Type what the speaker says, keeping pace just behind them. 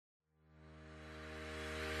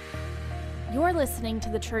You're listening to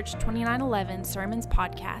the Church 2911 Sermons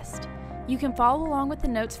Podcast. You can follow along with the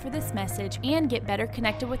notes for this message and get better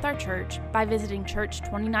connected with our church by visiting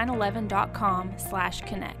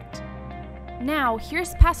church2911.com/connect. Now,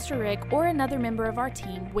 here's Pastor Rick or another member of our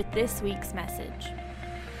team with this week's message.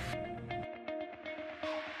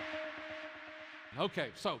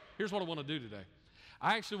 Okay, so here's what I want to do today.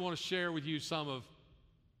 I actually want to share with you some of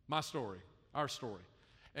my story, our story.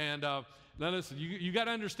 And now listen, you got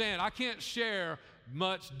to understand, I can't share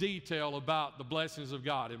much detail about the blessings of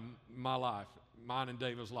God in my life, mine and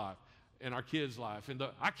David's life, and our kids' life. And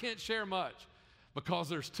I can't share much because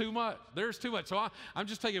there's too much. There's too much. So I'm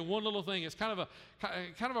just taking one little thing. It's kind of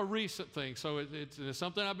a recent thing. So it's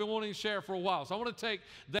something I've been wanting to share for a while. So I want to take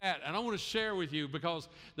that and I want to share with you because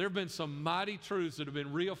there have been some mighty truths that have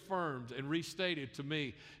been reaffirmed and restated to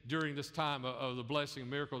me during this time of the blessing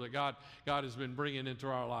and miracle that God has been bringing into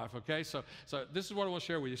our life. Okay, so this is what I want to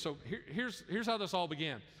share with you. So here's how this all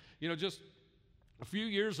began. You know, just a few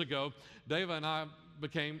years ago, Dave and I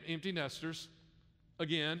became empty nesters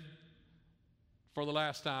again. For the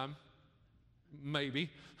last time,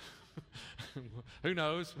 maybe. Who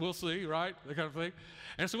knows? We'll see, right? That kind of thing.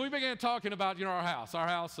 And so we began talking about, our house. Our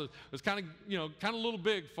house was kind of a little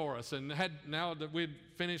big for us, and now that we'd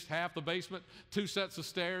finished half the basement, 2 sets of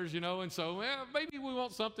stairs, and so maybe we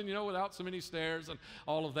want something, without so many stairs and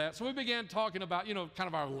all of that. So we began talking about, kind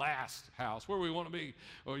of our last house, where we want to be.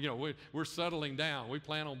 Or, we're settling down. We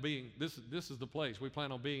plan on being, this is the place. We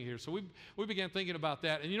plan on being here. So we began thinking about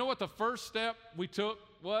that. And you know what the first step we took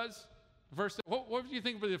was? First step, what do you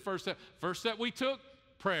think was the first step? First step we took?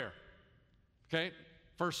 Prayer. Okay?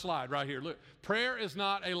 First slide right here. Look, prayer is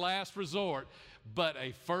not a last resort, but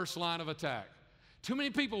a first line of attack. Too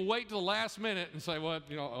many people wait to the last minute and say, well,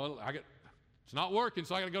 it's not working,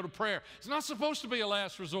 so I got to go to prayer. It's not supposed to be a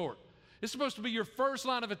last resort. It's supposed to be your first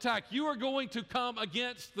line of attack. You are going to come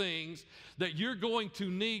against things that you're going to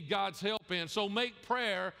need God's help in. So make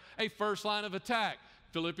prayer a first line of attack.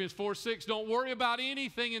 Philippians 4:6, don't worry about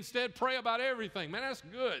anything. Instead, pray about everything. Man, that's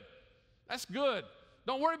good. That's good.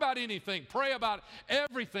 Don't worry about anything. Pray about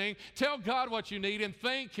everything. Tell God what you need and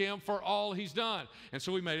thank Him for all He's done. And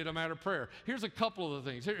so we made it a matter of prayer. Here's a couple of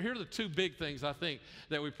the things. Here are the 2 big things I think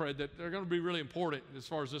that we prayed that are going to be really important as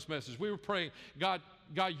far as this message. We were praying, God,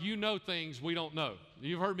 you know things we don't know.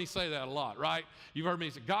 You've heard me say that a lot, right? You've heard me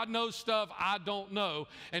say, God knows stuff I don't know.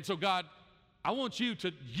 And so God, I want you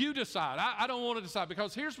decide. I don't want to decide,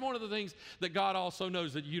 because here's one of the things that God also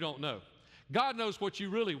knows that you don't know. God knows what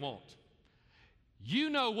you really want.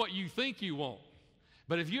 You know what you think you want.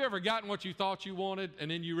 But have you ever gotten what you thought you wanted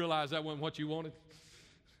and then you realize that wasn't what you wanted?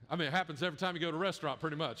 I mean, it happens every time you go to a restaurant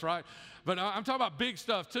pretty much, right? But I'm talking about big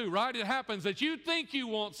stuff too, right? It happens that you think you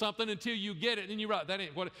want something until you get it and you realize that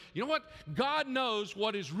ain't what. You know what? God knows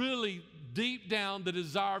what is really deep down the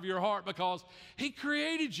desire of your heart, because He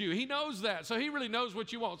created you. He knows that. So He really knows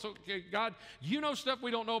what you want. So God, you know stuff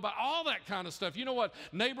we don't know about, all that kind of stuff. You know what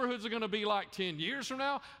neighborhoods are going to be like 10 years from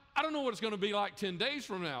now? I don't know what it's going to be like 10 days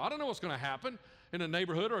from now. I don't know what's going to happen in a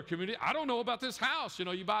neighborhood or a community. I don't know about this house.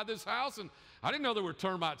 You buy this house, and I didn't know there were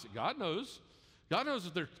termites. God knows. God knows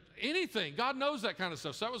if there's anything. God knows that kind of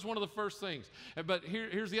stuff. So that was one of the first things. But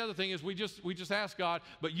here's the other thing is we just ask God,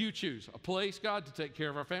 but you choose a place, God, to take care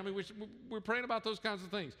of our family. We're praying about those kinds of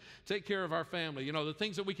things. Take care of our family. The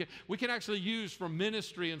things that we can actually use for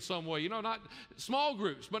ministry in some way. Not small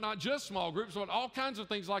groups, but not just small groups, but all kinds of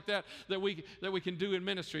things like that we can do in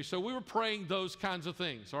ministry. So we were praying those kinds of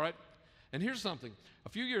things, all right? And here's something. A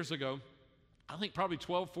few years ago, I think probably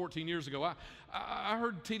 12, 14 years ago, I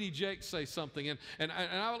heard T.D. Jakes say something, and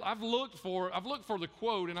I've looked for the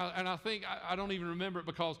quote, and I think I don't even remember it,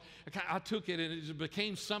 because I took it and it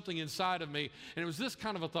became something inside of me, and it was this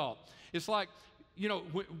kind of a thought. It's like,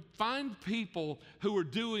 find people who are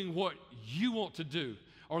doing what you want to do,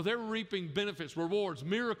 or they're reaping benefits, rewards,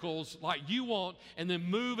 miracles like you want, and then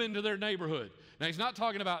move into their neighborhood. Now, he's not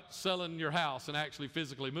talking about selling your house and actually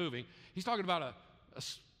physically moving. He's talking about a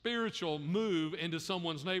spiritual move into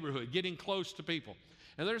someone's neighborhood, getting close to people.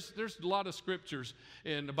 And there's a lot of scriptures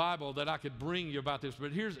in the Bible that I could bring you about this,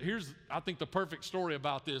 but here's I think the perfect story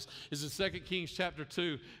about this is in 2 Kings chapter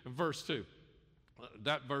 2 and verse 2.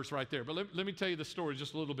 That verse right there. But let me tell you the story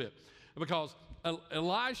just a little bit, because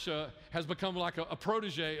Elisha has become like a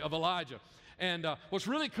protege of Elijah. And what's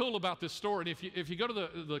really cool about this story, and if you go to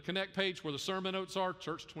the Connect page where the sermon notes are,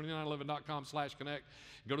 church2911.com/connect,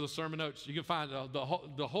 go to the sermon notes, you can find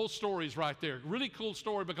the whole story is right there. Really cool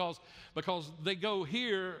story because they go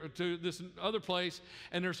here to this other place,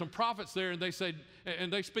 and there's some prophets there, and they say,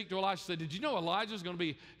 and they speak to Elisha, say, did you know Elijah's going to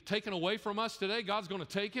be taken away from us today? God's going to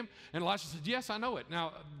take him? And Elisha said, yes, I know it.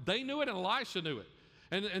 Now, they knew it, and Elisha knew it.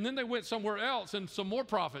 And then they went somewhere else, and some more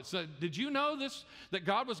prophets said, did you know this, that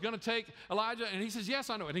God was going to take Elijah? And he says, yes,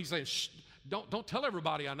 I know it. And he's saying, shh, don't tell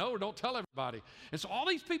everybody I know, or don't tell everybody. And so all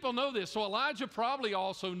these people know this. So Elijah probably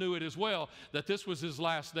also knew it as well, that this was his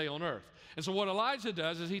last day on earth. And so what Elijah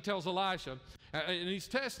does is he tells Elisha, and he's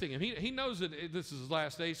testing him. He knows that this is his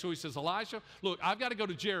last day. So he says, Elisha, look, I've got to go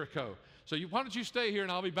to Jericho. So why don't you stay here,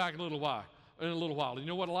 and I'll be back in a little while. And you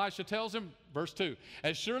know what Elisha tells him? Verse 2,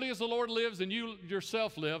 as surely as the Lord lives and you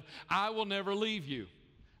yourself live, I will never leave you.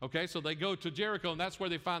 Okay, so they go to Jericho, and that's where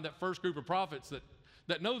they find that first group of prophets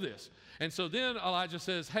that know this. And so then Elijah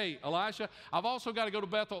says, hey, Elisha, I've also got to go to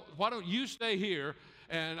Bethel. Why don't you stay here,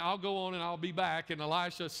 and I'll go on and I'll be back. And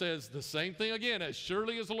Elisha says the same thing again, as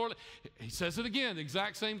surely as the Lord. He says it again, the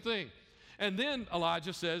exact same thing. And then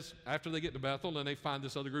Elijah says, after they get to Bethel and they find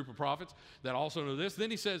this other group of prophets that also know this, then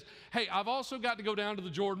he says, hey, I've also got to go down to the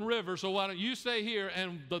Jordan River, so why don't you stay here?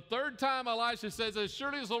 And the third time Elisha says, as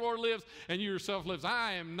surely as the Lord lives and you yourself lives,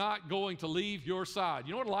 I am not going to leave your side.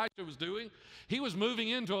 You know what Elisha was doing? He was moving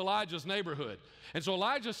into Elijah's neighborhood. And so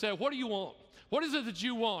Elijah said, what do you want? What is it that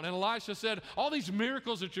you want? And Elisha said, all these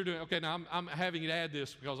miracles that you're doing. Okay, now I'm having to add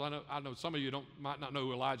this because I know some of you might not know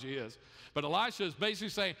who Elijah is. But Elisha is basically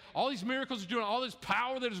saying, all these miracles that you're doing, all this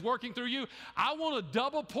power that is working through you, I want a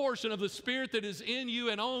double portion of the Spirit that is in you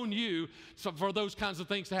and on you for those kinds of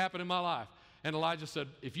things to happen in my life. And Elijah said,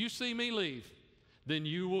 if you see me leave, then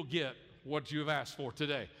you will get what you have asked for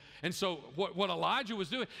today. And so what Elijah was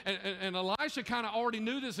doing, and Elisha kind of already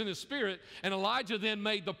knew this in his spirit, and Elijah then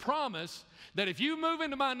made the promise that if you move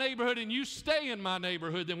into my neighborhood and you stay in my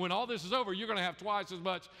neighborhood, then when all this is over, you're going to have twice as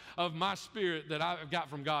much of my Spirit that I've got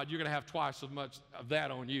from God. You're going to have twice as much of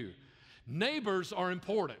that on you. Neighbors are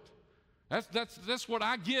important. That's what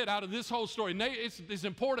I get out of this whole story. It's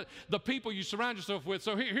important, the people you surround yourself with.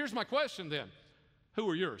 So here's my question then. Who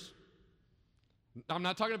are yours? I'm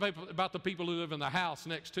not talking about the people who live in the house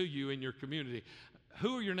next to you in your community.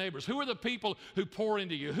 Who are your neighbors? Who are the people who pour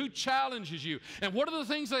into you? Who challenges you? And what are the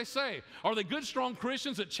things they say? Are they good, strong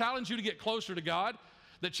Christians that challenge you to get closer to God?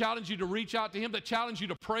 That challenge you to reach out to Him? That challenge you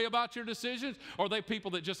to pray about your decisions? Or are they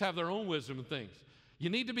people that just have their own wisdom and things? You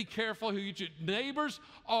need to be careful who you choose. Neighbors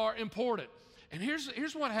are important. And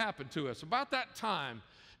here's what happened to us. About that time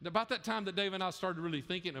that Dave and I started really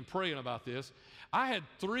thinking and praying about this, I had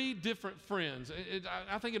 3 different friends.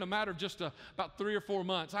 I think in a matter of just about 3 or 4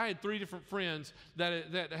 months, I had 3 different friends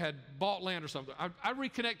that had bought land or something. I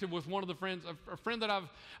reconnected with one of the friends, a friend that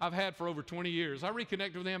I've had for over 20 years. I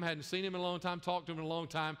reconnected with him, hadn't seen him in a long time, talked to him in a long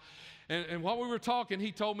time. And while we were talking,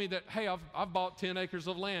 he told me that, hey, I've bought 10 acres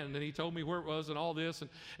of land. And he told me where it was and all this and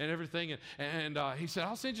everything. And he said,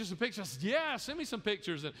 I'll send you some pictures. I said, yeah, send me some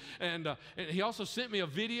pictures. And he also sent me a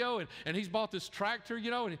video. And he's bought this tractor,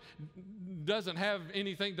 you know, and he doesn't have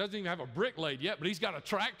anything, doesn't even have a brick laid yet. But he's got a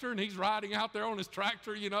tractor, and he's riding out there on his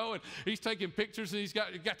tractor, you know, and he's taking pictures. And he's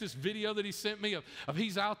got this video that he sent me of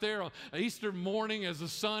he's out there on Easter morning as the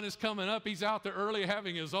sun is coming up. He's out there early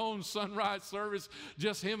having his own sunrise service,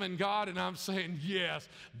 just him and God. And I'm saying, yes,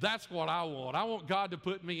 that's what I want. I want God to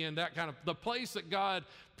put me in that kind of, the place that God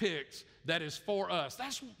picks that is for us.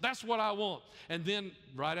 That's what I want. And then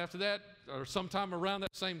right after that, or sometime around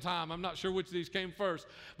that same time, I'm not sure which of these came first,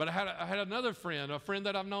 but I had another friend, a friend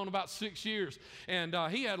that I've known about 6 years, and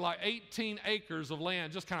he had like 18 acres of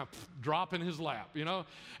land just kind of drop in his lap, you know.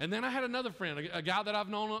 And then I had another friend, a guy that I've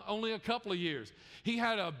known only a couple of years. He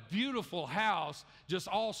had a beautiful house, just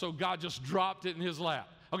also God just dropped it in his lap.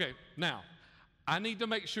 Okay, now, I need to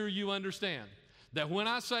make sure you understand that when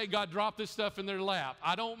I say God dropped this stuff in their lap,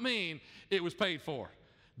 I don't mean it was paid for.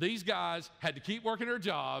 These guys had to keep working their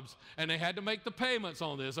jobs, and they had to make the payments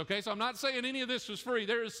on this, okay? So I'm not saying any of this was free.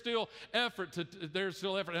 There is still effort.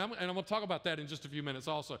 And I'm going to talk about that in just a few minutes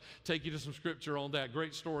also. Take you to some scripture on that.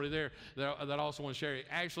 Great story there that I also want to share.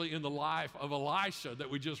 Actually in the life of Elisha that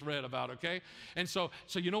we just read about, okay? And so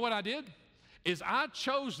you know what I did? Is I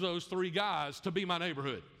chose those 3 guys to be my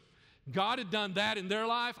neighborhood. God had done that in their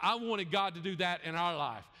life. I wanted God to do that in our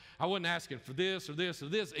life. I wasn't asking for this or this or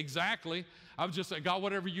this exactly. I was just saying, God,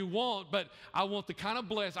 whatever you want, but I want the kind of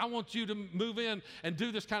bless. I want you to move in and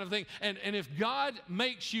do this kind of thing. And if God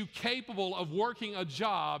makes you capable of working a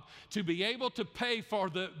job to be able to pay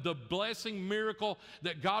for the blessing miracle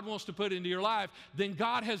that God wants to put into your life, then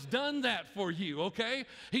God has done that for you, okay?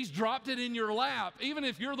 He's dropped it in your lap. Even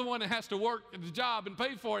if you're the one that has to work the job and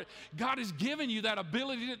pay for it, God has given you that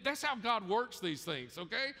ability. That's how God works these things,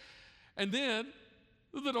 okay? And then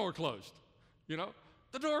the door closed,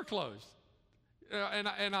 the door closed.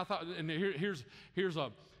 And I thought, and here's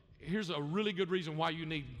a really good reason why you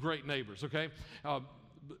need great neighbors, okay?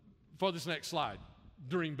 For this next slide,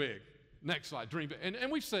 dream big. Next slide, dream big.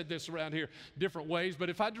 And we've said this around here different ways, but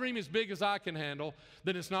if I dream as big as I can handle,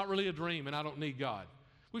 then it's not really a dream and I don't need God.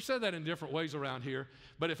 We've said that in different ways around here,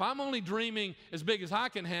 but if I'm only dreaming as big as I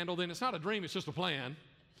can handle, then it's not a dream, it's just a plan,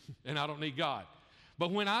 and I don't need God.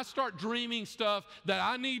 But when I start dreaming stuff that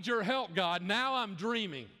I need your help, God, now I'm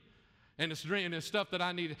dreaming. And it's dreaming, it's stuff that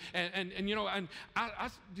I need. And I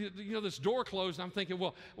this door closed, and I'm thinking,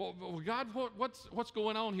 well, God, what's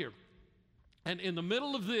going on here? And in the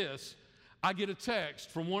middle of this, I get a text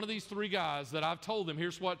from one of these three guys that I've told them,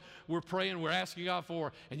 here's what we're praying, we're asking God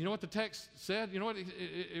for. And you know what the text said? You know what?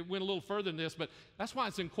 It went a little further than this, but that's why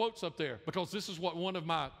it's in quotes up there, because this is what one of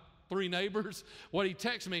my three neighbors, what he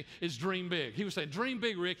texted me is dream big. He was saying, dream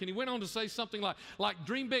big, Rick. And he went on to say something like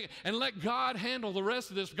dream big and let God handle the rest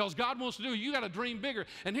of this, because God wants to do it. You got to dream bigger.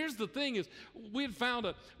 And here's the thing is, we'd found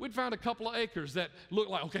a couple of acres that looked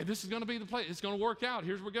like, okay, this is going to be the place. It's going to work out.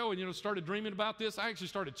 Here's where we go. And, started dreaming about this. I actually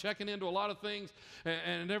started checking into a lot of things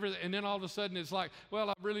and everything. And then all of a sudden it's like, well,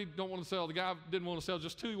 I really don't want to sell. The guy didn't want to sell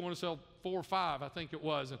just 2. He wanted to sell 4 or 5, I think it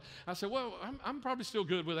was. And I said, well, I'm probably still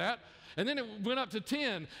good with that. And then it went up to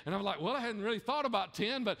 10. And I'm like, well, I hadn't really thought about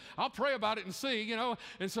 10, but I'll pray about it and see,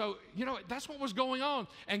 And so, that's what was going on.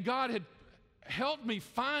 And God had helped me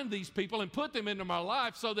find these people and put them into my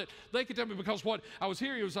life so that they could tell me, because what I was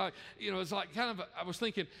hearing was like, it's like kind of, I was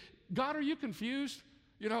thinking, God, are you confused?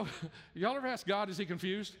 Y'all ever ask God, is he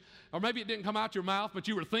confused? Or maybe it didn't come out your mouth, but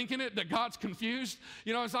you were thinking it, that God's confused.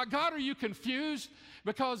 It's like, God, are you confused?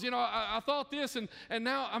 Because, I thought this, and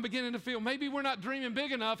now I'm beginning to feel maybe we're not dreaming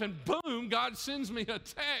big enough, and boom, God sends me a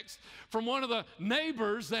text from one of the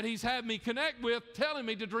neighbors that he's had me connect with, telling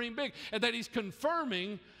me to dream big, and that he's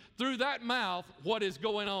confirming through that mouth what is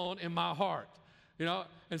going on in my heart.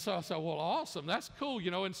 And so I said, well, awesome, that's cool,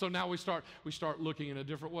 and so now we start looking in a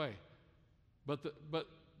different way. But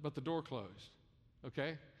the door closed.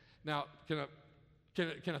 Okay? Now, can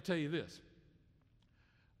I tell you this?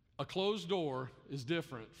 A closed door is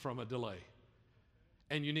different from a delay.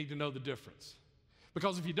 And you need to know the difference.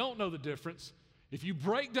 Because if you don't know the difference, if you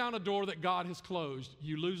break down a door that God has closed,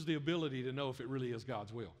 you lose the ability to know if it really is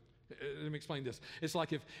God's will. Let me explain this. It's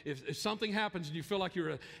like if something happens and you feel like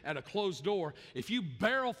you're at a closed door, if you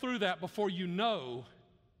barrel through that before you know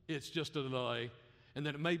it's just a delay, and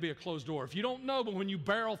then it may be a closed door. If you don't know, but when you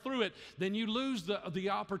barrel through it, then you lose the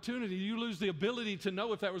opportunity, you lose the ability to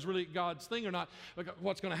know if that was really God's thing or not.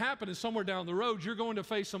 What's going to happen is somewhere down the road, you're going to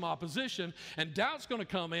face some opposition, and doubt's going to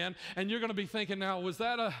come in, and you're going to be thinking, now, was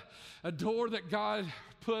that a door that God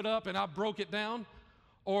put up and I broke it down?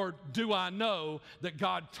 Or do I know that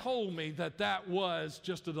God told me that was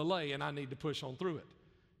just a delay and I need to push on through it?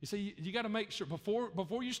 You see, you got to make sure,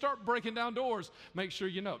 before you start breaking down doors, make sure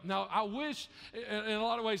you know. Now, I wish, in a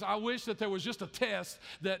lot of ways, I wish that there was just a test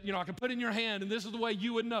that, I could put in your hand, and this is the way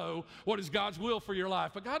you would know what is God's will for your life.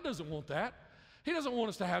 But God doesn't want that. He doesn't want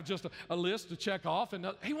us to have just a list to check off, and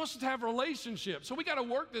He wants us to have relationships. So we got to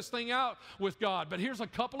work this thing out with God. But here's a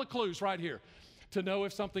couple of clues right here to know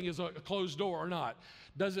if something is a closed door or not.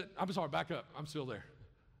 I'm sorry, back up. I'm still there.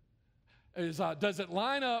 Does it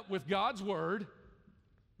line up with God's word?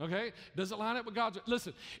 Okay? Does it line up with God's word?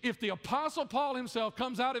 Listen, if the Apostle Paul himself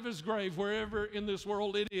comes out of his grave, wherever in this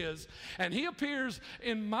world it is, and he appears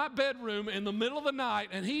in my bedroom in the middle of the night,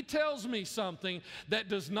 and he tells me something that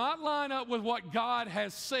does not line up with what God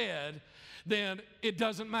has said, then it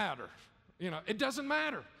doesn't matter. It doesn't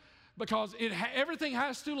matter. Because everything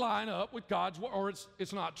has to line up with God's word, or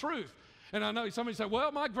it's not truth. And I know somebody said,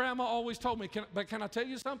 well, my grandma always told me, but can I tell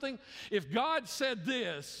you something? If God said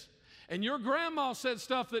this, and your grandma said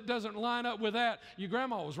stuff that doesn't line up with that, your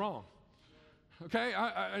grandma was wrong. Okay?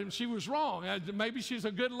 And she was wrong. Maybe she's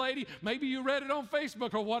a good lady. Maybe you read it on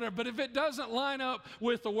Facebook or whatever. But if it doesn't line up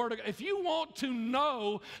with the Word of God, if you want to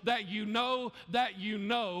know that you know that you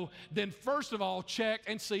know, then first of all, check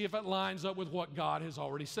and see if it lines up with what God has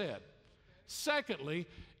already said. Secondly,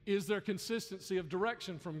 is there consistency of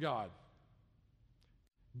direction from God?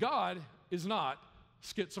 God is not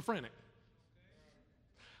schizophrenic.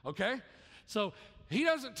 okay? So he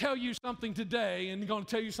doesn't tell you something today and he's going to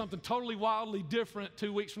tell you something totally wildly different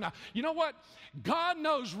 2 weeks from now. You know what? God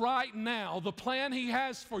knows right now the plan he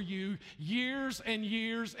has for you years and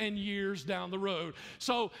years and years down the road.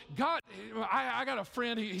 So God, I got a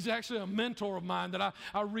friend, he's actually a mentor of mine that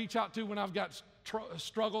I reach out to when I've got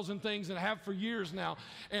struggles and things, and I have for years now.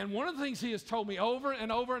 And one of the things he has told me over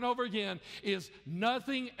and over and over again is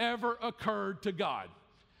nothing ever occurred to God.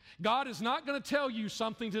 God is not going to tell you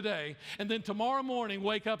something today and then tomorrow morning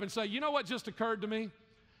wake up and say, you know what just occurred to me?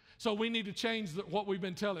 So we need to change what we've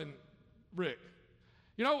been telling Rick.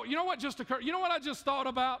 You know what just occurred? You know what I just thought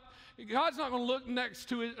about? God's not going to look next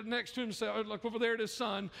to him and say, oh, look over there at his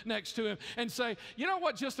son next to him and say, you know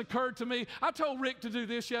what just occurred to me? I told Rick to do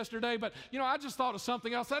this yesterday, but I just thought of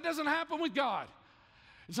something else. That doesn't happen with God.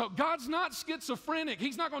 So God's not schizophrenic.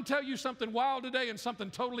 He's not going to tell you something wild today and something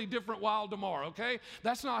totally different wild tomorrow, okay?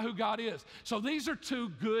 That's not who God is. So these are two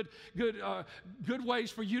good ways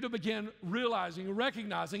for you to begin realizing,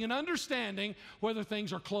 recognizing, and understanding whether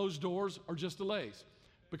things are closed doors or just delays.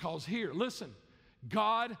 Because here, listen,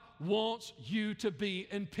 God wants you to be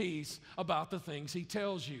in peace about the things he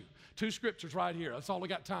tells you. Two scriptures right here. That's all we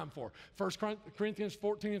got time for. 1 Corinthians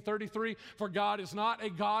 14 and 33, for God is not a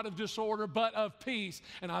God of disorder, but of peace.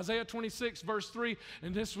 And Isaiah 26, verse 3,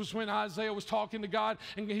 and this was when Isaiah was talking to God,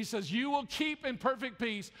 and he says, you will keep in perfect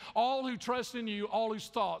peace all who trust in you, all whose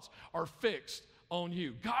thoughts are fixed on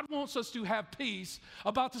you. God wants us to have peace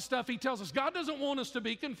about the stuff he tells us. God doesn't want us to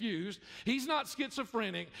be confused. He's not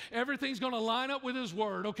schizophrenic. Everything's going to line up with his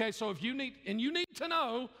word. Okay, so if you need to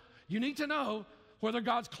know whether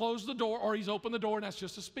God's closed the door or he's opened the door and that's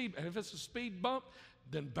just a speed. And if it's a speed bump,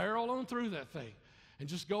 then barrel on through that thing and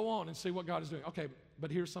just go on and see what God is doing. Okay,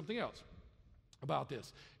 but here's something else about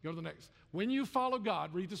this. Go to the next. When you follow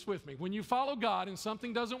God, read this with me. When you follow God and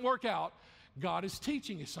something doesn't work out, God is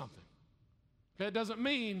teaching you something. Okay, it doesn't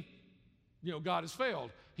mean, God has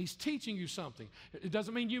failed. He's teaching you something. It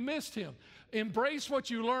doesn't mean you missed him. Embrace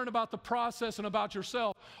what you learn about the process and about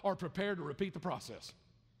yourself, or prepare to repeat the process.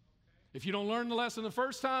 If you don't learn the lesson the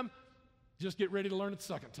first time, just get ready to learn it the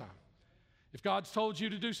second time. If God's told you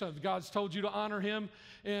to do something, God's told you to honor him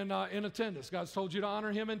in attendance, God's told you to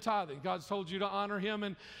honor him in tithing, God's told you to honor him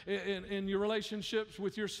in your relationships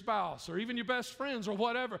with your spouse or even your best friends or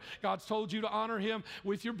whatever, God's told you to honor him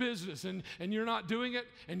with your business, and you're not doing it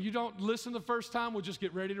and you don't listen the first time, well, just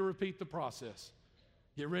get ready to repeat the process.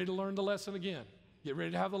 Get ready to learn the lesson again. Get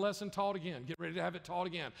ready to have the lesson taught again. Get ready to have it taught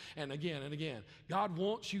again and again and again. God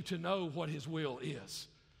wants you to know what his will is.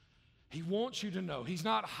 He wants you to know. He's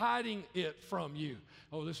not hiding it from you.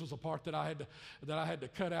 Oh, this was a part that I had to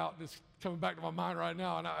cut out. It's coming back to my mind right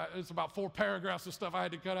now, and it's about 4 paragraphs of stuff I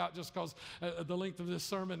had to cut out just because the length of this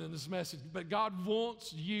sermon and this message. But God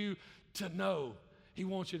wants you to know. He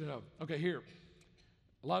wants you to know. Okay, here.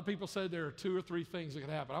 A lot of people say there are 2 or 3 things that can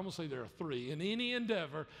happen. I'm going to say there are 3. In any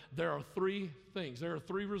endeavor, there are 3 things. There are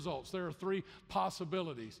 3 results. There are 3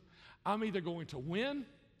 possibilities. I'm either going to win,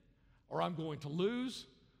 or I'm going to lose,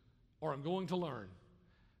 or I'm going to learn.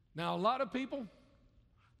 Now, a lot of people,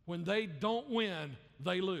 when they don't win,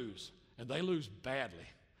 they lose, and they lose badly.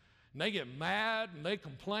 And they get mad, and they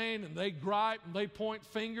complain, and they gripe, and they point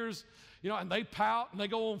fingers, and they pout, and they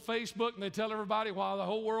go on Facebook, and they tell everybody why the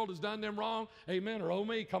whole world has done them wrong. Amen, or oh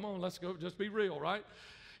me, come on, let's go, just be real, right?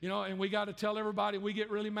 And we got to tell everybody, we get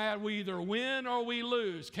really mad, we either win or we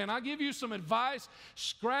lose. Can I give you some advice?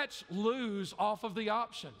 Scratch lose off of the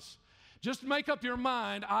options. Just make up your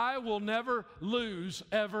mind, I will never lose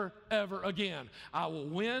ever, ever again. I will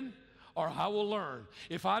win or I will learn.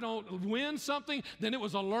 If I don't win something, then it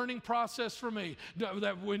was a learning process for me.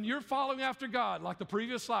 That when you're following after God, like the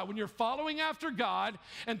previous slide, when you're following after God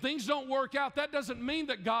and things don't work out, that doesn't mean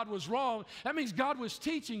that God was wrong. That means God was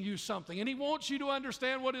teaching you something, and he wants you to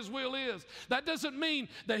understand what his will is. That doesn't mean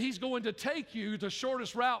that he's going to take you the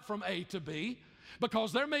shortest route from A to B,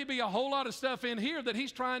 because there may be a whole lot of stuff in here that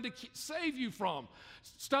he's trying to save you from.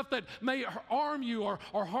 Stuff that may harm you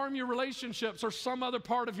or harm your relationships or some other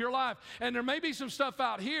part of your life. And there may be some stuff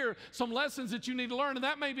out here, some lessons that you need to learn, and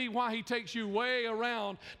that may be why he takes you way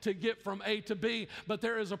around to get from A to B. But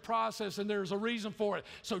there is a process and there's a reason for it.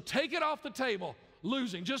 So take it off the table,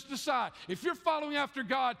 losing. Just decide. If you're following after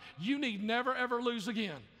God, you need never, ever lose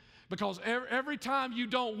again. Because every time you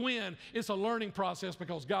don't win, it's a learning process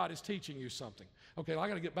because God is teaching you something. Okay, I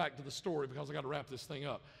got to get back to the story because I got to wrap this thing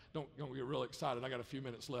up. Don't get real excited. I got a few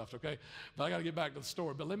minutes left, okay? But I got to get back to the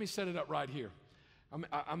story. But let me set it up right here.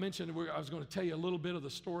 I mentioned I was going to tell you a little bit of the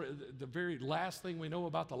story. The very last thing we know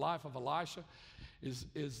about the life of Elisha is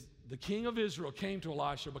the king of Israel came to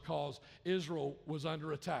Elisha because Israel was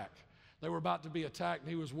under attack. They were about to be attacked, and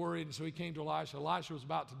he was worried, and so he came to Elisha. Elisha was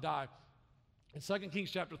about to die. In 2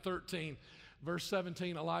 Kings chapter 13, verse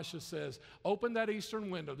 17, Elisha says, open that eastern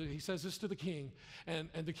window. He says this to the king, and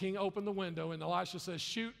the king opened the window, and Elisha says,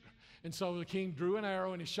 shoot. And so the king drew an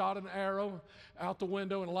arrow, and he shot an arrow out the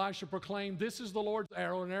window, and Elisha proclaimed, this is the Lord's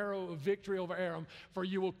arrow, an arrow of victory over Aram, for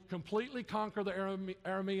you will completely conquer the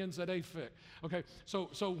Arameans at Aphek. Okay,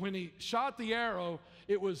 so when he shot the arrow,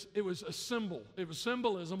 it was a symbol. It was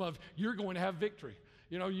symbolism of you're going to have victory.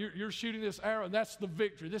 You know, you're shooting this arrow, and that's the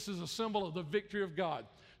victory. This is a symbol of the victory of God.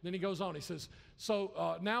 Then he goes on, he says,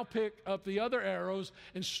 so now pick up the other arrows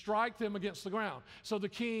and strike them against the ground. So the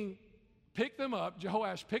king picked them up,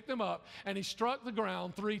 Jehoash picked them up, and he struck the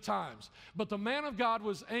ground 3 times. But the man of God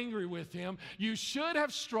was angry with him. You should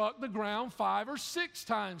have struck the ground 5 or 6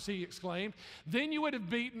 times, he exclaimed. Then you would have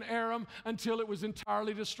beaten Aram until it was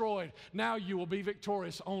entirely destroyed. Now you will be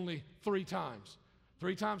victorious only 3 times.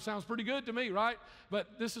 3 times sounds pretty good to me, right?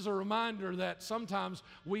 But this is a reminder that sometimes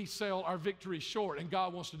we sell our victory short, and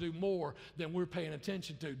God wants to do more than we're paying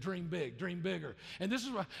attention to. Dream big, dream bigger. And this is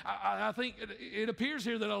what I think it appears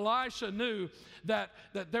here that Elisha knew that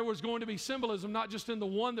there was going to be symbolism, not just in the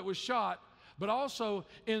one that was shot, but also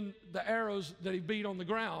in the arrows that he beat on the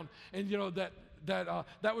ground. And you know,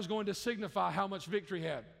 that was going to signify how much victory he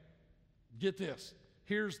had. Get this.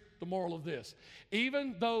 Here's the moral of this.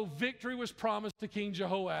 Even though victory was promised to King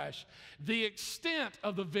Jehoash, the extent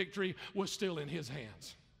of the victory was still in his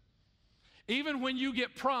hands. Even when you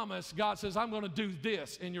get promised, God says, I'm going to do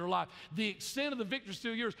this in your life. The extent of the victory is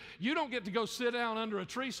still yours. You don't get to go sit down under a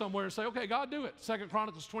tree somewhere and say, okay, God, do it. 2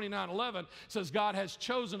 Chronicles 29:11 says, God has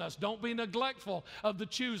chosen us. Don't be neglectful of the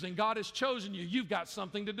choosing. God has chosen you. You've got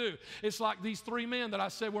something to do. It's like these 3 men that I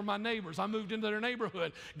said were my neighbors. I moved into their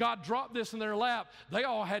neighborhood. God dropped this in their lap. They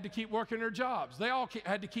all had to keep working their jobs. They all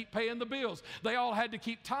had to keep paying the bills. They all had to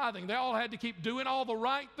keep tithing. They all had to keep doing all the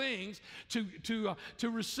right things to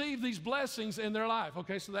receive these blessings in their life.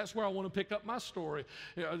 Okay, so that's where I want to pick up my story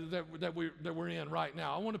that we're in right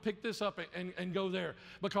now. I want to pick this up and go there,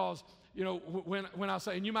 because you know, when I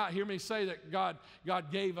say, and you might hear me say that God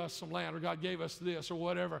gave us some land, or God gave us this or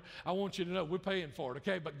whatever, I want you to know we're paying for it,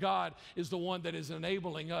 okay? But God is the one that is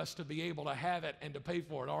enabling us to be able to have it and to pay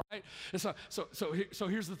for it, all right? And so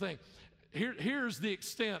here's the thing. Here's the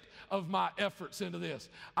extent of my efforts into this.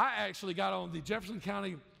 I actually got on the Jefferson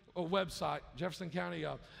County website,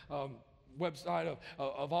 website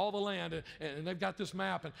of all the land, and they've got this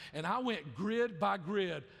map, and I went grid by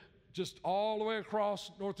grid, just all the way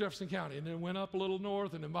across North Jefferson County, and then went up a little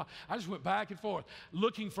north, and then I just went back and forth,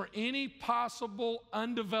 looking for any possible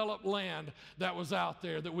undeveloped land that was out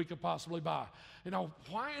there that we could possibly buy. You know,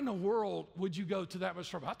 why in the world would you go to that much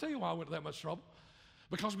trouble? I'll tell you why I went to that much trouble.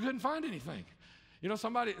 Because we couldn't find anything. You know,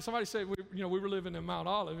 somebody said we were living in Mount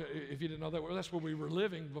Olive. If you didn't know that, well, that's where we were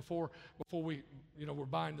living before we were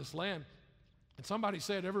buying this land. And somebody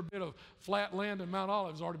said every bit of flat land in Mount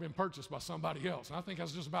Olive has already been purchased by somebody else. And I think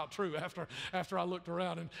that's just about true after I looked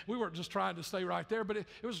around. And we weren't just trying to stay right there, but it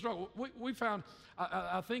was a struggle. We found,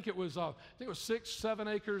 I think it was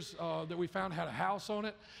 6-7 acres that we found had a house on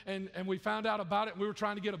it. And we found out about it, and we were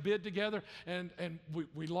trying to get a bid together, and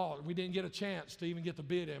we lost. We didn't get a chance to even get the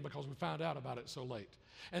bid in because we found out about it so late.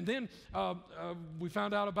 And then we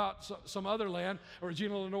found out about some other land.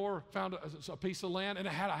 Regina Lenore found a piece of land, and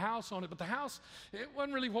it had a house on it. But the house, it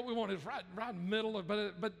wasn't really what we wanted. It was right in the middle.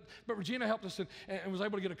 But Regina helped us and was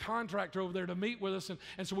able to get a contractor over there to meet with us.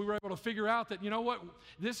 And so we were able to figure out that, you know what,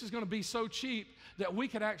 this is going to be so cheap that we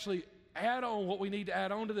could actually add on what we need to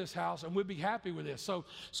add on to this house, and we'd be happy with this. So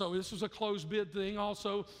this was a closed bid thing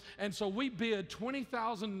also. And so we bid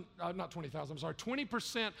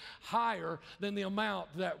 20% higher than the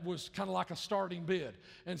amount that was kind of like a starting bid.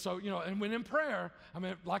 And so, you know, and when in prayer, I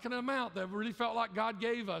mean, like an amount that really felt like God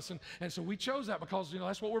gave us. And so we chose that because, you know,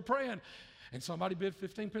 that's what we're praying. And somebody bid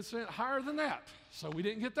 15% higher than that. So we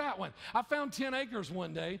didn't get that one. I found 10 acres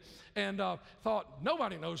one day and thought,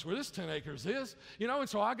 nobody knows where this 10 acres is. You know, and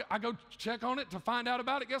so I go check on it to find out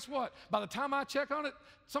about it. Guess what? By the time I check on it,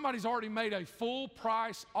 somebody's already made a full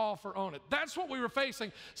price offer on it. That's what we were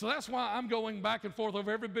facing. So that's why I'm going back and forth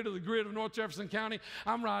over every bit of the grid of North Jefferson County.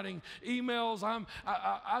 I'm writing emails.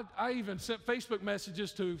 I even sent Facebook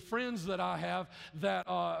messages to friends that I have that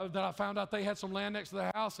I found out they had some land next to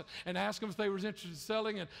the house, and asked them if they were interested in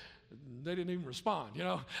selling, and they didn't even respond. You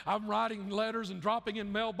know, I'm writing letters and dropping in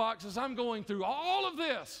mailboxes. I'm going through all of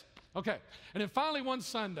this. Okay, and then finally one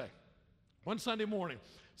Sunday morning,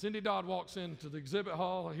 Cindy Dodd walks into the exhibit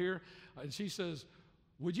hall here, and she says,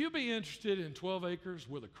 would you be interested in 12 acres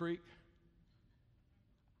with a creek?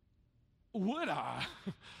 Would I?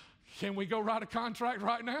 can we go write a contract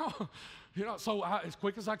right now? So as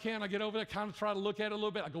quick as I can, I get over there, kind of try to look at it a little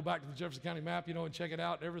bit. I go back to the Jefferson County map, and check it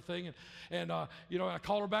out and everything. And I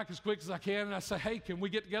call her back as quick as I can, and I say, hey, can we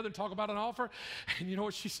get together and talk about an offer? And you know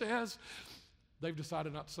what she says? They've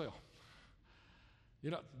decided not to sell.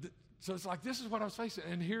 So it's like, this is what I was facing.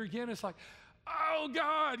 And here again, it's like, oh,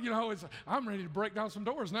 God, I'm ready to break down some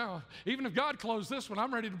doors now. Even if God closed this one,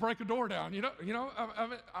 I'm ready to break a door down.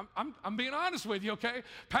 I'm being honest with you, okay?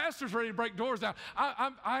 Pastor's ready to break doors down.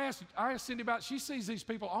 I asked Cindy about it. She sees these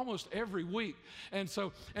people almost every week. And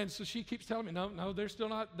so she keeps telling me, no, they're still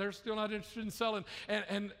not interested in selling.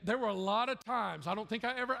 And there were a lot of times, I don't think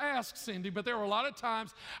I ever asked Cindy, but there were a lot of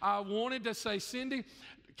times I wanted to say, Cindy,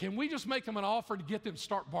 can we just make them an offer to get them to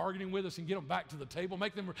start bargaining with us and get them back to the table,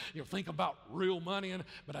 make them think about real money?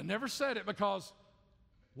 But I never said it because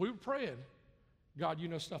we were praying, God, you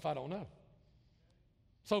know stuff I don't know.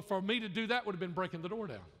 So for me to do that would have been breaking the door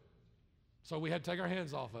down. So we had to take our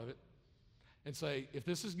hands off of it and say, if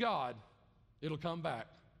this is God, it'll come back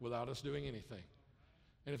without us doing anything.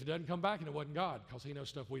 And if it doesn't come back, and it wasn't God, because he knows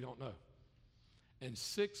stuff we don't know. And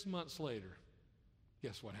 6 months later,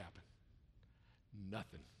 guess what happened?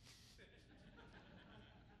 Nothing.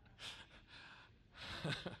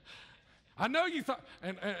 I know you thought,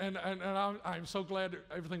 and I'm so glad that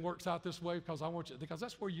everything works out this way, because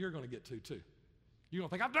that's where you're going to get to too. You're going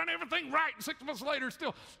to think, I've done everything right, and 6 months later,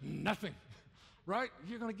 still nothing, right?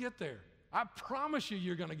 You're going to get there. I promise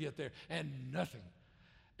you're going to get there, and nothing.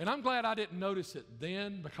 And I'm glad I didn't notice it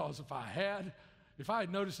then, because if I had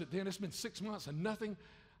noticed it then, it's been 6 months and nothing,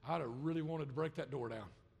 I'd have really wanted to break that door down.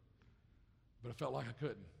 But I felt like I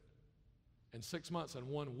couldn't. And 6 months and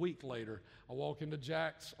 1 week later, I walk into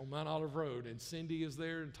Jack's on Mount Olive Road, and Cindy is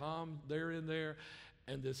there, and Tom, they're in there,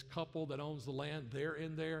 and this couple that owns the land, they're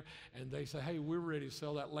in there, and they say, hey, we're ready to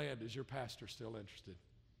sell that land. Is your pastor still interested?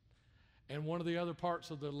 And one of the other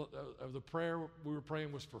parts of the prayer we were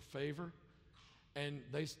praying was for favor. And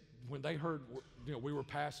when they heard, we were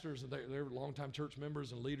pastors, and they were longtime church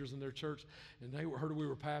members and leaders in their church, and they heard we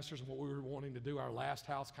were pastors and what we were wanting to do, our last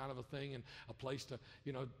house kind of a thing, and a place to,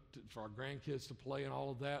 for our grandkids to play and all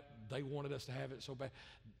of that. They wanted us to have it so bad.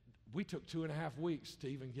 We took 2.5 weeks to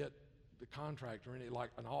even get the contract or any, like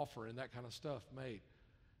an offer and that kind of stuff made.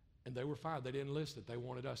 And they were fine. They didn't list it. They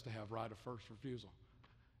wanted us to have right of first refusal.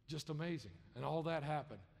 Just amazing. And all that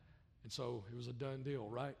happened. And so it was a done deal,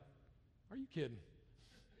 right? Are you kidding?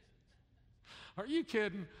 Are you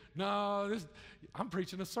kidding? No, I'm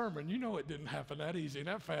preaching a sermon. You know it didn't happen that easy and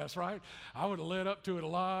that fast, right? I would have led up to it a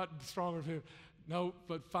lot stronger. No,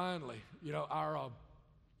 but finally,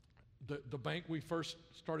 the bank we first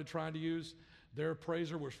started trying to use, their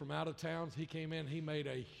appraiser was from out of town. He came in, he made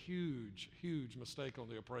a huge, huge mistake on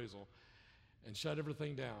the appraisal and shut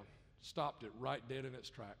everything down, stopped it right dead in its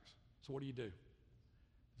tracks. So what do you do?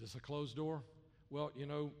 Is this a closed door? Well,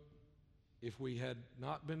 if we had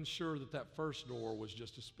not been sure that first door was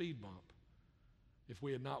just a speed bump, if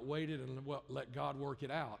we had not waited and let God work it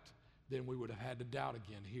out, then we would have had to doubt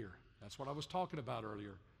again here. That's what I was talking about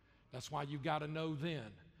earlier. That's why you got to know then.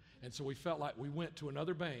 And so we felt like we went to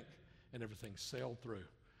another bank and everything sailed through.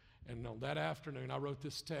 And on that afternoon, I wrote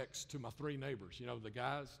this text to my 3 neighbors,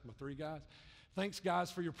 my 3 guys. Thanks, guys,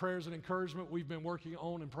 for your prayers and encouragement. We've been working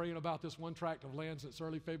on and praying about this one tract of land since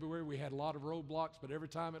early February. We had a lot of roadblocks, but every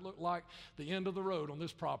time it looked like the end of the road on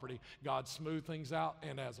this property, God smoothed things out.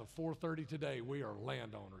 And as of 4:30 today, we are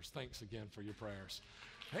landowners. Thanks again for your prayers.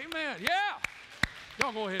 Amen. Yeah.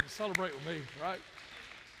 Y'all go ahead and celebrate with me, right?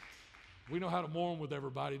 We know how to mourn with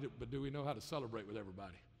everybody, but do we know how to celebrate with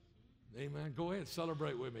everybody? Amen. Go ahead and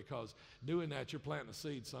celebrate with me, because doing that, you're planting a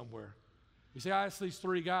seed somewhere. You see, I asked these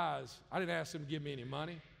 3 guys, I didn't ask them to give me any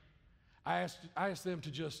money. I asked them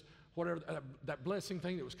to just, whatever, that blessing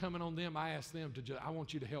thing that was coming on them, I asked them to I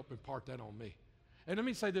want you to help impart that on me. And let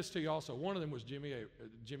me say this to you also. One of them was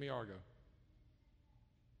Jimmy Argo.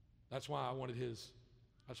 That's why I wanted his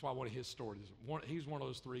story. He's one of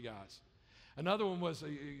those 3 guys. Another one was,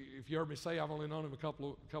 if you heard me say, I've only known him a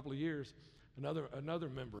couple of years, another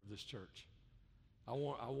member of this church. I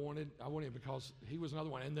wanted him because he was another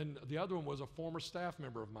one. And then the other one was a former staff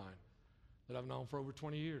member of mine that I've known for over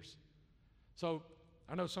 20 years. So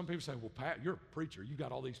I know some people say, well, Pat, you're a preacher. You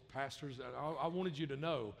got all these pastors. I wanted you to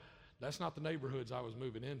know that's not the neighborhoods I was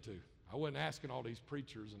moving into. I wasn't asking all these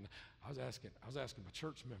preachers, and I was asking my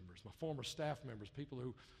church members, my former staff members, people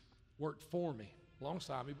who worked for me,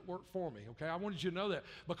 alongside me, but worked for me. Okay, I wanted you to know that,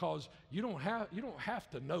 because you don't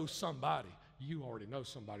have to know somebody. You already know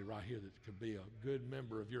somebody right here that could be a good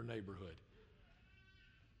member of your neighborhood.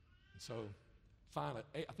 And so finally,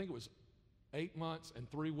 I think it was 8 months and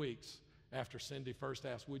 3 weeks after Cindy first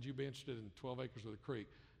asked, would you be interested in 12 acres of the creek?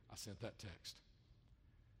 I sent that text.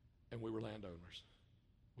 And we were landowners.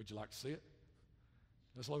 Would you like to see it?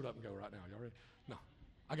 Let's load up and go right now. Y'all ready? No.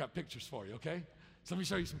 I got pictures for you, okay? So let me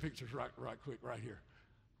show you some pictures right quick right here.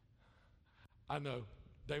 I know.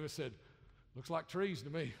 David said, looks like trees to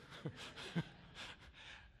me.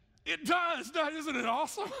 It does, isn't it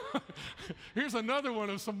awesome? Here's another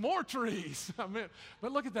one of some more trees.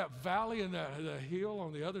 But look at that valley and the hill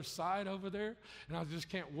on the other side over there. And I just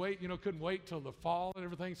can't wait, couldn't wait till the fall and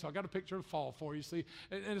everything. So I got a picture of the fall for you, see.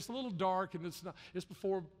 And it's a little dark, and it's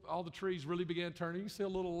before all the trees really began turning. You can see a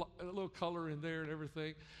little color in there and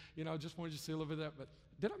everything. Just wanted you to see a little bit of that. But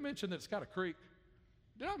did I mention that it's got a creek?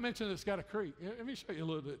 Did I mention that it's got a creek? Let me show you a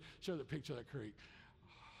little bit, show the picture of that creek.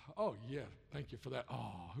 Oh, yeah, thank you for that.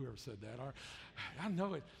 Oh, whoever said that. All right. I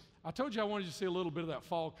know it. I told you I wanted you to see a little bit of that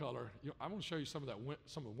fall color. I'm going to show you some of that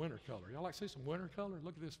winter color. Y'all like to see some winter color?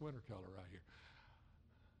 Look at this winter color right here.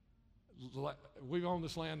 We've owned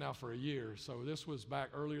this land now for a year, so this was back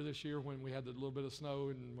earlier this year when we had the little bit of snow,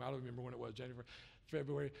 and I don't remember when it was, January,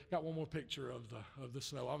 February. Got one more picture of the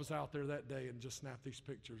snow. I was out there that day and just snapped these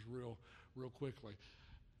pictures real quickly.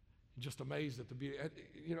 Just amazed at the beauty.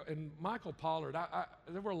 And Michael Pollard,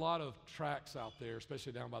 there were a lot of tracks out there,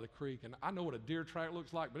 especially down by the creek, and I know what a deer track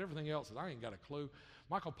looks like, but everything else, I ain't got a clue.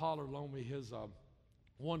 Michael Pollard loaned me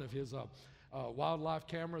one of his wildlife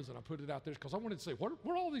cameras, and I put it out there because I wanted to see, what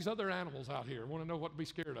are all these other animals out here? I want to know what to be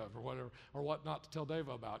scared of or whatever, or what not to tell Dave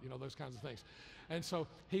about, those kinds of things. And so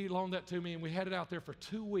he loaned that to me, and we had it out there for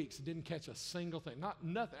 2 weeks and didn't catch a single thing,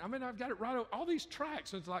 nothing. I've got it right over all these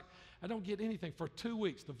tracks, and it's like I don't get anything for 2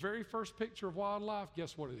 weeks. The very first picture of wildlife,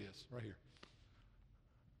 guess what it is? Right here.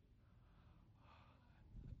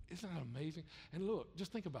 Isn't that amazing? And look,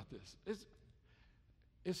 just think about this.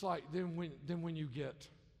 It's like then when you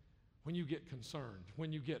get concerned,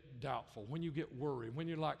 when you get doubtful, when you get worried, when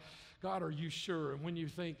you're like, God, are you sure? And when you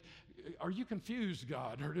think, are you confused,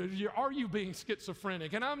 God? Or are you being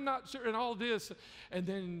schizophrenic? And I'm not sure, and all this. And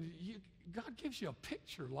then God gives you a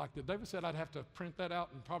picture like that. David said I'd have to print that out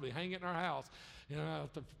and probably hang it in our house. I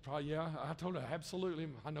told her, absolutely.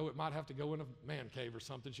 I know it might have to go in a man cave or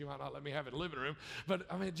something. She might not let me have it in the living room. But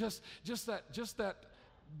just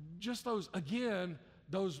those, again,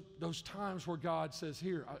 those times where God says,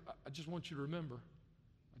 here, I just want you to remember.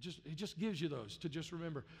 He just gives you those to just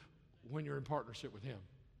remember when you're in partnership with him.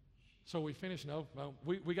 So we finished,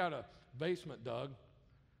 we got a basement dug,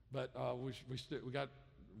 but we got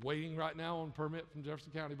waiting right now on permit from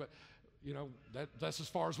Jefferson County, but that's as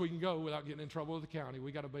far as we can go without getting in trouble with the county.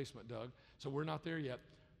 We got a basement dug, so we're not there yet,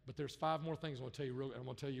 but there's 5 more things I'm going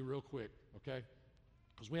to tell you real quick, okay?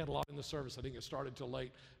 Because we had a lot in the service. I didn't get started till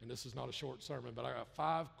late, and this is not a short sermon, but I got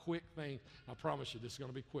 5 quick things. I promise you this is going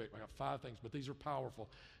to be quick. I got 5 things, but these are powerful,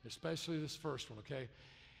 especially this first one, okay?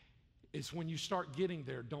 It's when you start getting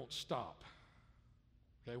there, don't stop.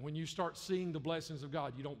 Okay, when you start seeing the blessings of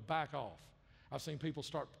God, you don't back off. I've seen people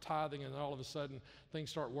start tithing, and all of a sudden things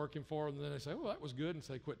start working for them, and then they say, "Oh, that was good," and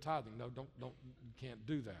say, "Quit tithing." No, don't. You can't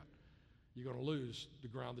do that. You're going to lose the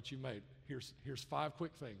ground that you made. Here's 5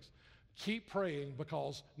 quick things. Keep praying,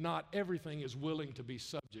 because not everything is willing to be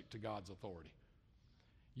subject to God's authority.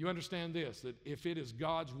 You understand this, that if it is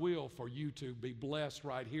God's will for you to be blessed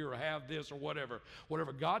right here or have this or whatever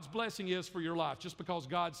God's blessing is for your life, just because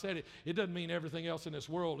God said it, it doesn't mean everything else in this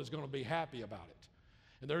world is going to be happy about it.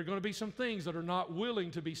 And there are going to be some things that are not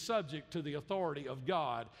willing to be subject to the authority of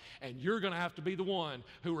God, and you're going to have to be the one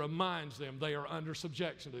who reminds them they are under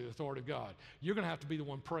subjection to the authority of God. You're going to have to be the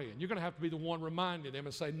one praying. You're going to have to be the one reminding them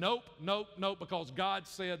and say, nope, nope, nope, because God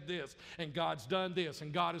said this, and God's done this,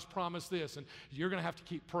 and God has promised this, and you're going to have to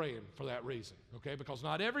keep praying for that reason, okay? Because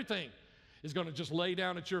not everything is going to just lay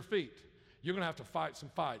down at your feet. You're going to have to fight some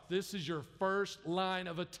fights. This is your first line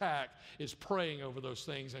of attack, is praying over those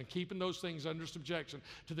things and keeping those things under subjection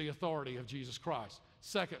to the authority of Jesus Christ.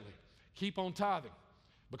 Secondly, keep on tithing,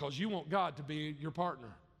 because you want God to be your partner.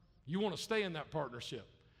 You want to stay in that partnership.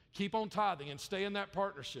 Keep on tithing and stay in that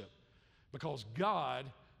partnership, because God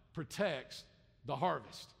protects the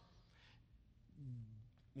harvest.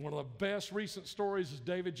 One of the best recent stories is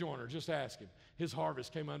David Joyner. Just ask him. His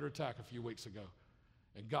harvest came under attack a few weeks ago,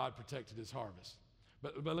 and God protected his harvest.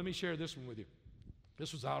 But let me share this one with you.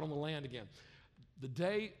 This was out on the land again. The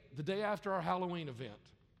day after our Halloween event,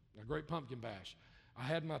 a Great Pumpkin Bash, I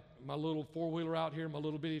had my little 4-wheeler out here, my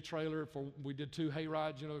little bitty trailer. We did 2 hay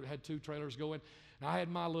rides, it had 2 trailers going. And I had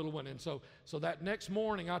my little one. And so that next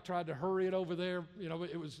morning, I tried to hurry it over there.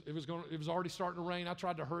 It was already starting to rain. I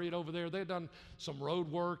tried to hurry it over there. They had done some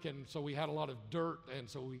road work, and so we had a lot of dirt, and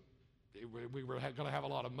so we were going to have a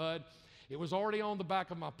lot of mud. It was already on the back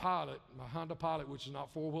of my Pilot, my Honda Pilot, which is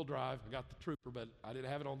not four-wheel drive. I got the Trooper, but I didn't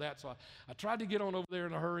have it on that. So I tried to get on over there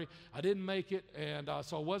in a hurry. I didn't make it, and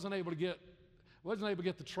so I wasn't able to get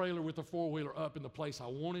the trailer with the four-wheeler up in the place I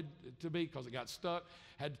wanted it to be because it got stuck.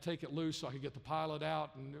 Had to take it loose so I could get the Pilot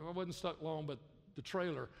out, and I wasn't stuck long, but the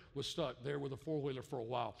trailer was stuck there with a four-wheeler for a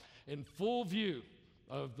while in full view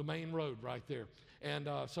of the main road right there. And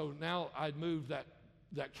so now I'd moved that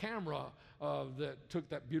camera that took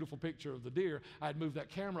that beautiful picture of the deer. I'd moved that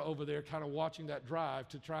camera over there, kind of watching that drive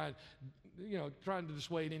to trying to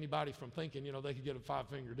dissuade anybody from thinking, they could get a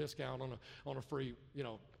 5-finger discount on a free,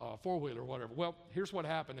 four-wheeler or whatever. Well, here's what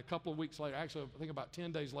happened. A couple of weeks later, actually, I think about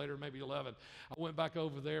 10 days later, maybe 11, I went back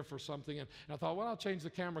over there for something, and I thought, well, I'll change the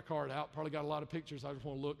camera card out. Probably got a lot of pictures. I just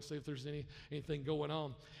want to look and see if there's anything going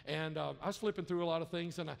on. And I was flipping through a lot of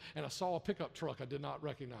things, and I saw a pickup truck I did not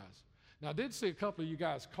recognize. Now, I did see a couple of you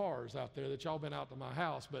guys' cars out there that y'all been out to my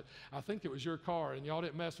house, but I think it was your car, and y'all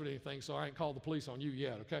didn't mess with anything, so I ain't called the police on you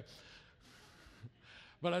yet, okay?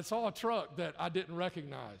 But I saw a truck that I didn't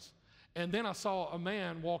recognize. And then I saw a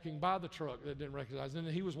man walking by the truck that I didn't recognize. And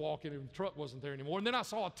then he was walking, and the truck wasn't there anymore. And then I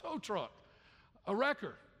saw a tow truck, a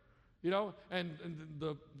wrecker, and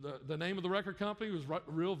the name of the wrecker company was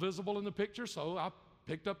real visible in the picture, so I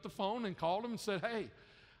picked up the phone and called him and said, hey,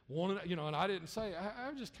 and I didn't say, I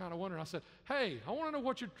was just kind of wondering. I said, hey, I want to know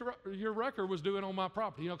what your wrecker was doing on my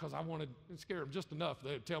property, because I wanted to scare them just enough.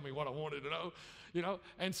 They'd tell me what I wanted to know,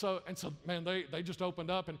 And so, man, they just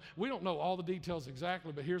opened up, and we don't know all the details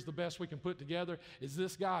exactly, but here's the best we can put together is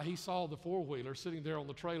this guy, he saw the four-wheeler sitting there on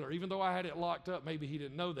the trailer. Even though I had it locked up, maybe he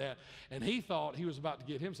didn't know that, and he thought he was about to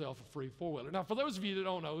get himself a free four-wheeler. Now, for those of you that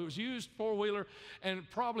don't know, it was used four-wheeler, and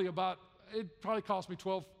it probably cost me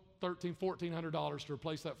 $1,400 to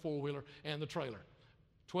replace that four-wheeler and the trailer.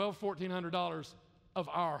 $1,400 of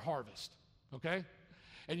our harvest, okay?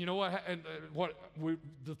 And you know what? And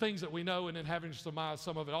the things that we know, and then having to surmise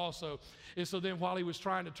some of it also, is so then while he was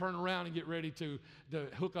trying to turn around and get ready to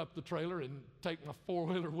hook up the trailer and take my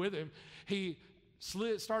four-wheeler with him, he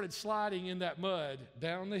started sliding in that mud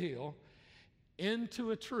down the hill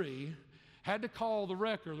into a tree. Had to call the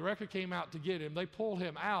wrecker. The wrecker came out to get him. They pulled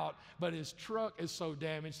him out, but his truck is so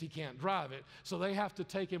damaged he can't drive it. So they have to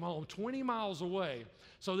take him home 20 miles away.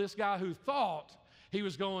 So this guy who thought he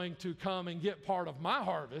was going to come and get part of my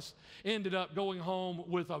harvest ended up going home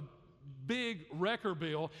with a big wrecker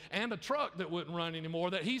bill and a truck that wouldn't run anymore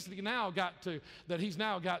that he's now got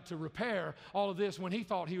to repair all of this when he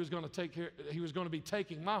thought he was going to be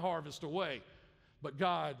taking my harvest away. But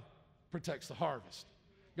God protects the harvest.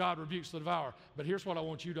 God rebukes the devourer. But here's what I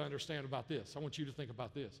want you to understand about this. I want you to think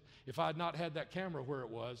about this. If I had not had that camera where it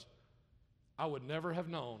was, I would never have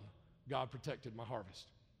known God protected my harvest.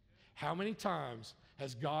 How many times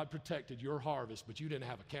has God protected your harvest, but you didn't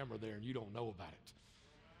have a camera there and you don't know about it?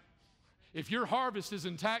 If your harvest is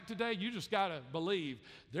intact today, you just got to believe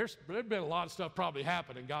there's been a lot of stuff probably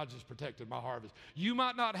happened, and God just protected my harvest. You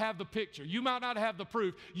might not have the picture. You might not have the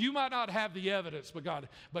proof. You might not have the evidence, but God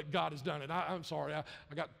has done it. I'm sorry. I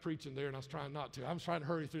got preaching there, and I was trying not to. I'm trying to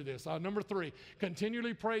hurry through this. Number 3,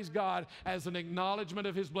 continually praise God as an acknowledgement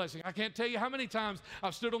of his blessing. I can't tell you how many times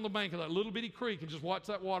I've stood on the bank of that little bitty creek and just watched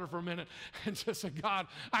that water for a minute and just said, God,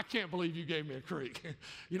 I can't believe you gave me a creek.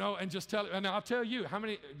 And just tell it. And I'll tell you,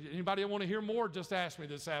 anybody want to hear more, just ask me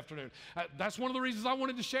this afternoon. That's one of the reasons I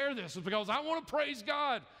wanted to share this, is because I want to praise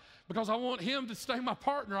God, because I want him to stay my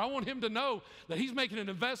partner. I want him to know that he's making an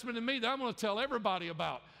investment in me that I'm going to tell everybody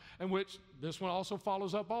about, and which this one also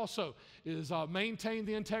follows up also, is maintain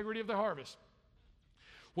the integrity of the harvest.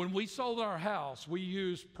 When we sold our house, we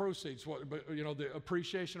used proceeds, the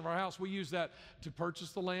appreciation of our house, we used that to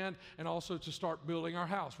purchase the land and also to start building our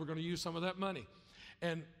house. We're going to use some of that money.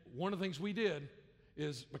 And one of the things we did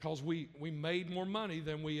is, because we made more money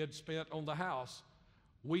than we had spent on the house,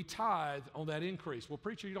 we tithe on that increase. Well,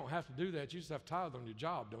 preacher, you don't have to do that. You just have to tithe on your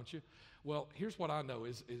job, don't you? Well, here's what I know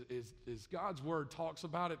is God's word talks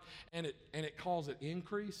about it, and it calls it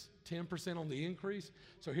increase, 10% on the increase.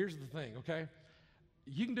 So here's the thing, okay?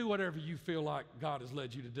 You can do whatever you feel like God has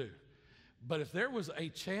led you to do. But if there was a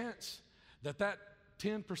chance that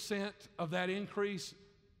 10% of that increase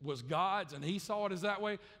was God's and he saw it as that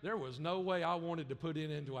way, there was no way I wanted to put it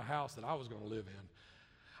into a house that I was going to live in.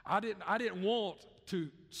 I didn't want to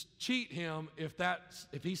cheat him if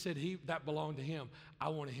he said that belonged to him. I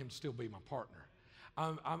wanted him to still be my partner.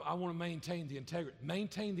 I want to maintain the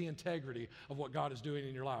integrity of what God is doing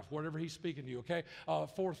in your life, whatever he's speaking to you, okay?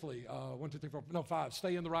 Fourthly, 5,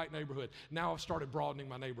 stay in the right neighborhood. Now I've started broadening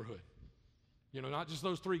my neighborhood. You know, not just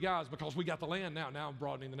those 3 guys, because we got the land now. Now I'm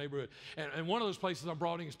broadening the neighborhood. And one of those places I'm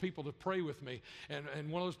broadening is people to pray with me. And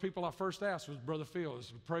one of those people I first asked was Brother Phil,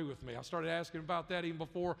 to pray with me. I started asking about that even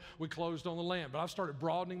before we closed on the land. But I've started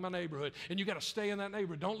broadening my neighborhood. And you got to stay in that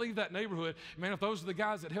neighborhood. Don't leave that neighborhood. Man, if those are the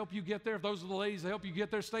guys that help you get there, if those are the ladies that help you get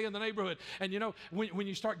there, stay in the neighborhood. And you know, when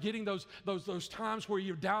you start getting those times where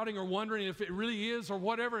you're doubting or wondering if it really is or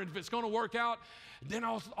whatever, and if it's going to work out, then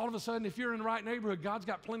all of a sudden, if you're in the right neighborhood, God's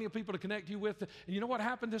got plenty of people to connect you with. And you know what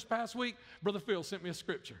happened this past week? Brother Phil sent me a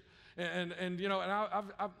scripture, and you know, and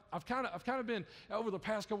I've kind of been over the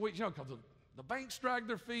past couple weeks, you know, because the banks drag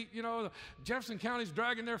their feet, you know, Jefferson County's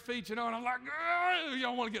dragging their feet, you know, and I'm like, you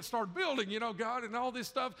don't want to get started building, you know, God, and all this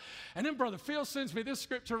stuff. And then Brother Phil sends me this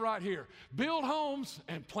scripture right here: build homes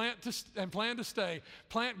and plan to stay,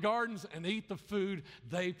 plant gardens and eat the food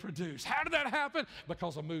they produce. How did that happen?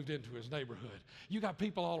 Because I moved into his neighborhood. You got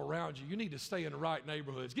people all around you. You need to stay in the right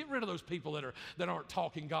neighborhoods. Get rid of those people that aren't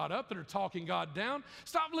talking God up, that are talking God down.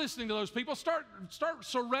 Stop listening to those people. Start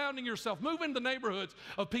surrounding yourself. Move into the neighborhoods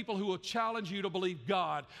of people who will challenge you to believe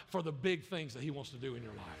God for the big things that He wants to do in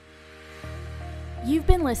your life. You've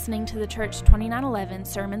been listening to the Church 2911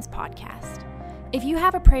 Sermons podcast. If you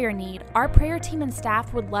have a prayer need, our prayer team and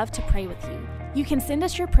staff would love to pray with you. You can send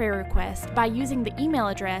us your prayer request by using the email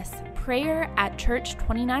address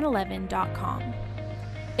prayer@church2911.com.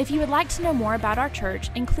 If you would like to know more about our church,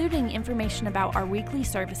 including information about our weekly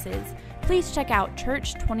services, please check out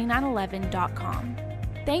church2911.com.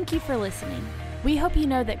 Thank you for listening. We hope you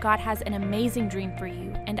know that God has an amazing dream for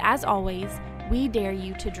you, and as always, we dare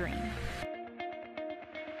you to dream.